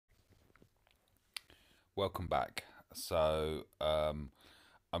welcome back. So, I'm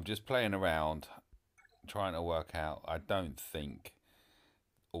just playing around, trying to work out. I don't think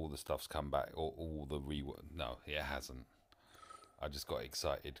all the stuff's come back, or all the rework. No, it hasn't. I just got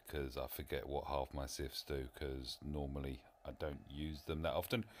excited because I forget what half my Siths do, because normally I don't use them that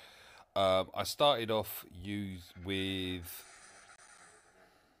often. I started off with.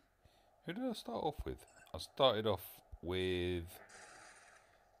 Who did I start off with? I started off with.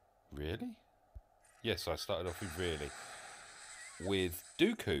 Really? Yes, I started off with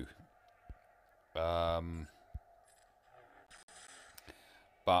Dooku. Um,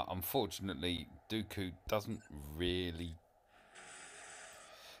 but unfortunately, Dooku doesn't really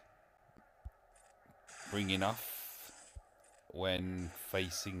bring enough when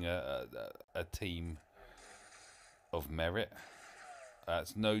facing a team of merit.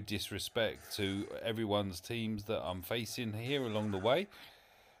 It's no disrespect to everyone's teams that I'm facing here along the way.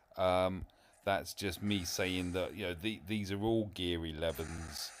 That's just me saying that these are all Gear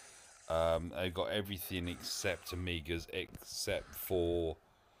 11s. They've got everything except Amigas, except for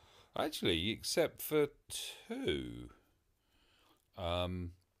two.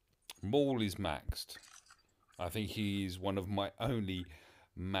 Maul is maxed. I think he's one of my only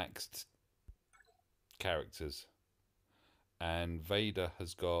maxed characters. And Vader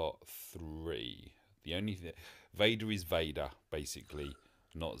has got three. Vader is Vader, basically,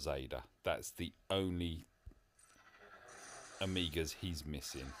 not Zeta. That's the only Amigas he's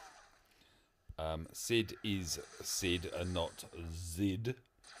missing. Sid is Sid and not Zid.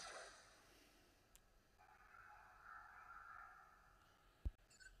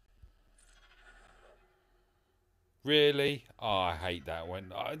 Really? Oh, I hate that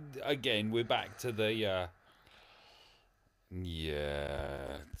one. Again, we're back to the...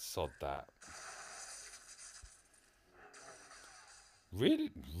 yeah, sod that.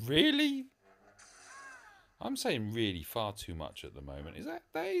 Really? Really? I'm saying really far too much at the moment.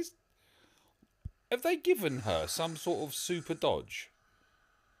 That is... Have they given her some sort of super dodge?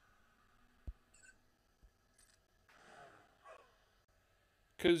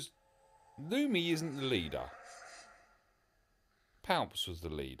 Because Lumi isn't the leader. Palps was the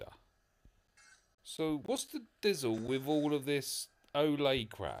leader. So what's the dizzle with all of this Olay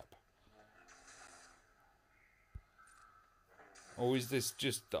crap? Or is this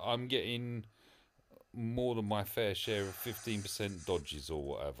just that I'm getting more than my fair share of 15% dodges or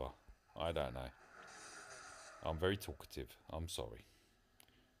whatever? I don't know. I'm very talkative. I'm sorry.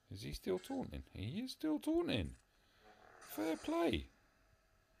 Is he still taunting? He is still taunting. Fair play.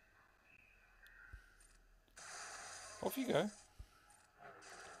 Off you go.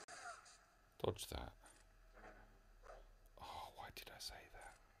 Dodge that. Oh, why did I say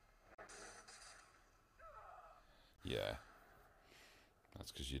that? Yeah.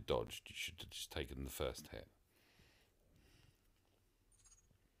 That's because you dodged. You should have just taken the first hit.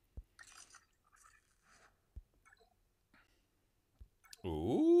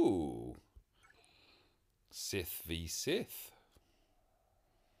 Ooh. Sith v Sith.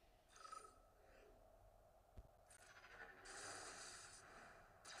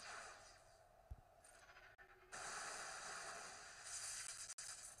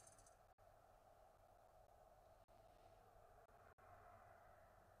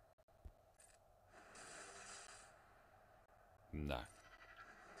 No.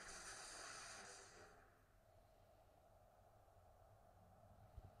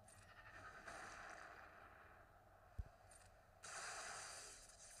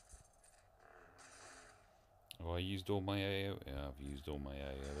 Have I used all my AO? Yeah, I've used all my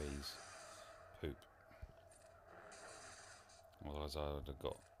AOEs. Poop. Otherwise I would have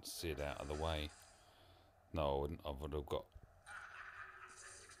got Sid out of the way. No, I wouldn't. I would have got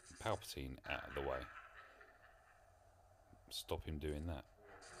Palpatine out of the way. Stop him doing that.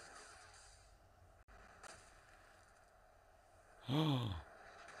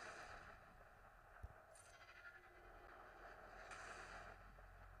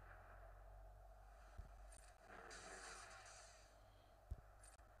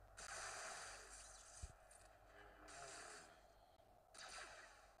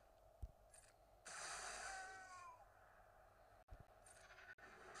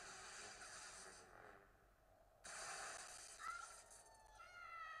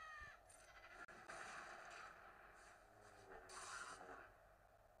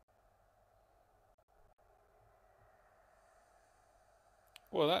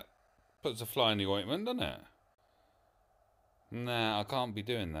 Well, that puts a fly in the ointment, doesn't it? Nah, I can't be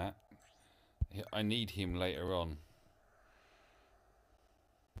doing that. I need him later on.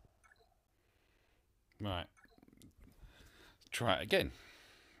 Right. Try it again.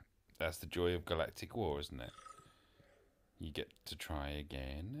 That's the joy of Galactic War, isn't it? You get to try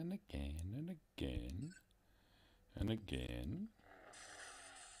again and again and again and again.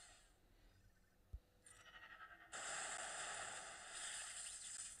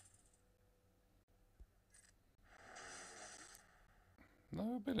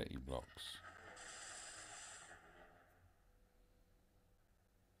 No ability blocks.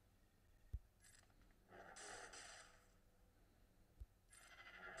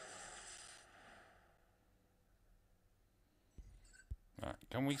 Right,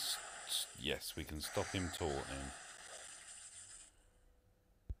 can we... yes, we can stop him taunting.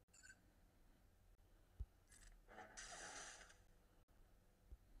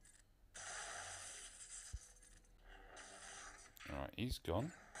 Alright, he's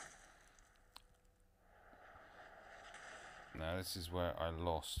gone. Now this is where I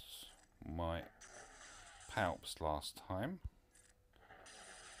lost my Palps last time.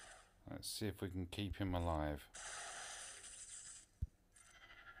 Let's see if we can keep him alive.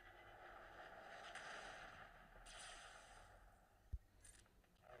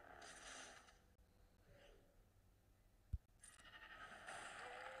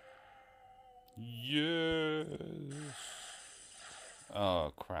 Yes!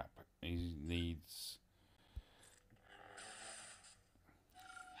 Oh crap, he needs...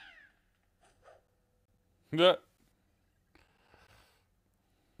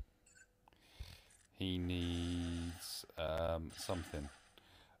 He needs something.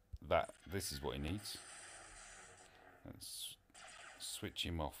 This is what he needs. Let's switch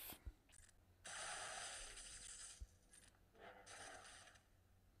him off.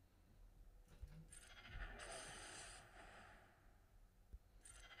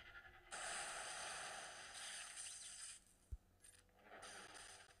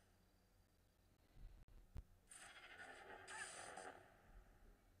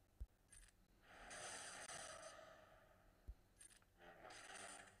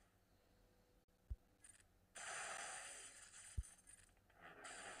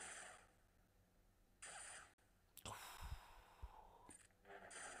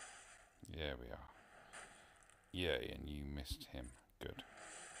 There we are. Yeah, and you missed him. Good.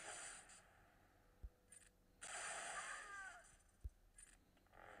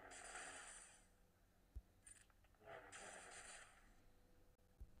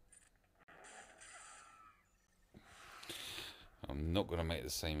 I'm not going to make the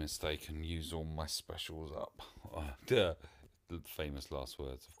same mistake and use all my specials up. The famous last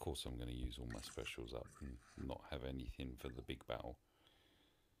words. Of course I'm going to use all my specials up and not have anything for the big battle.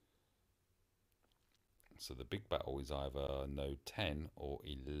 So the big battle is either node 10 or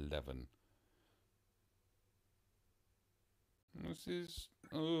 11. This is...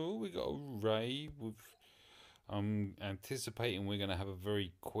 oh, we got a Ray with... I'm anticipating we're going to have a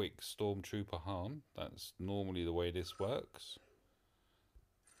very quick Stormtrooper harm. That's normally the way this works.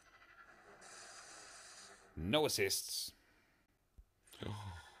 No assists.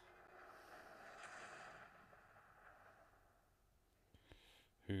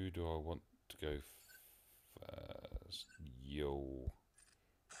 Who do I want to go first? Yo.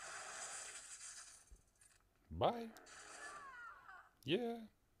 Bye. Yeah.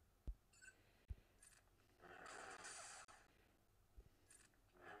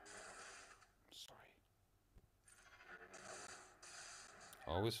 Sorry.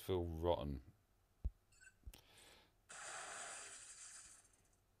 I always feel rotten.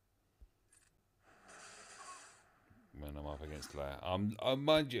 When I'm up against Leia.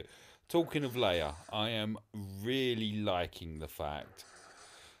 Mind you, talking of Leia, I am really liking the fact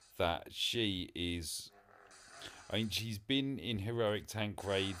that she is... I mean, she's been in heroic tank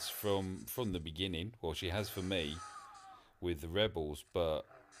raids from the beginning. Well, she has for me with the Rebels, but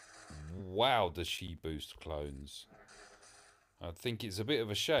wow, does she boost clones. I think it's a bit of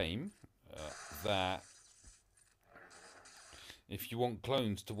a shame that if you want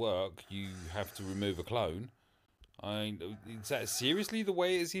clones to work, you have to remove a clone. Is that seriously the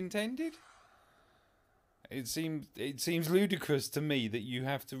way it's intended? It seems ludicrous to me that you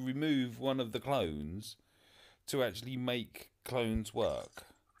have to remove one of the clones to actually make clones work.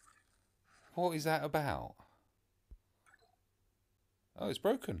 What is that about? Oh, it's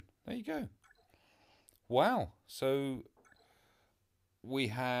broken. There you go. Wow. So we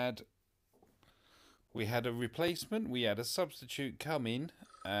had a replacement. We had a substitute come in.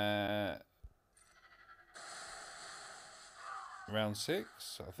 Round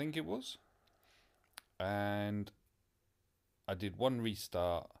 6, I think it was. And I did one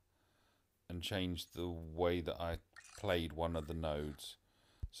restart and changed the way that I played one of the nodes.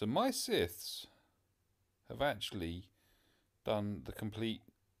 So my Siths have actually done the complete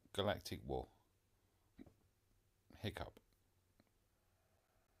Galactic War. Hiccup.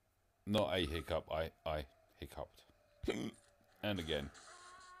 Not a hiccup. I hiccuped. And again.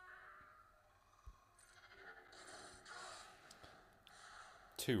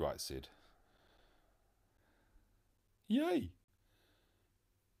 Too right, Sid. Yay!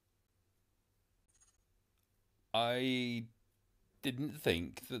 I didn't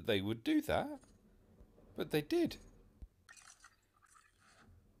think that they would do that, but they did.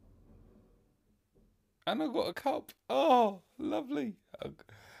 And I got a cup. Oh, lovely.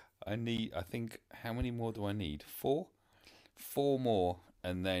 I think, how many more do I need? Four? Four more,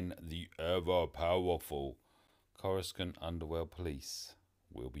 and then the ever powerful Coruscant Underworld Police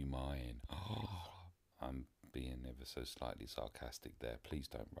will be mine. Oh, I'm being ever so slightly sarcastic there. Please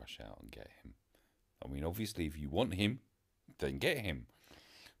don't rush out and get him. I mean, obviously, if you want him, then get him.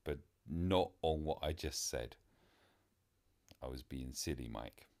 But not on what I just said. I was being silly,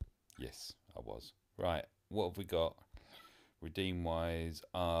 Mike. Yes, I was. Right, what have we got? Redeem wise,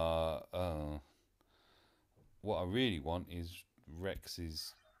 what I really want is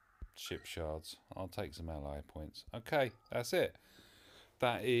Rex's ship shards. I'll take some ally points. Okay, that's it.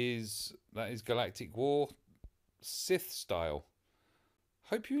 That is Galactic War, Sith style.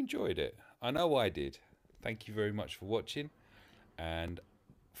 Hope you enjoyed it. I know I did. Thank you very much for watching and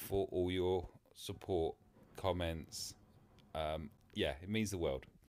for all your support, comments. Yeah, it means the world.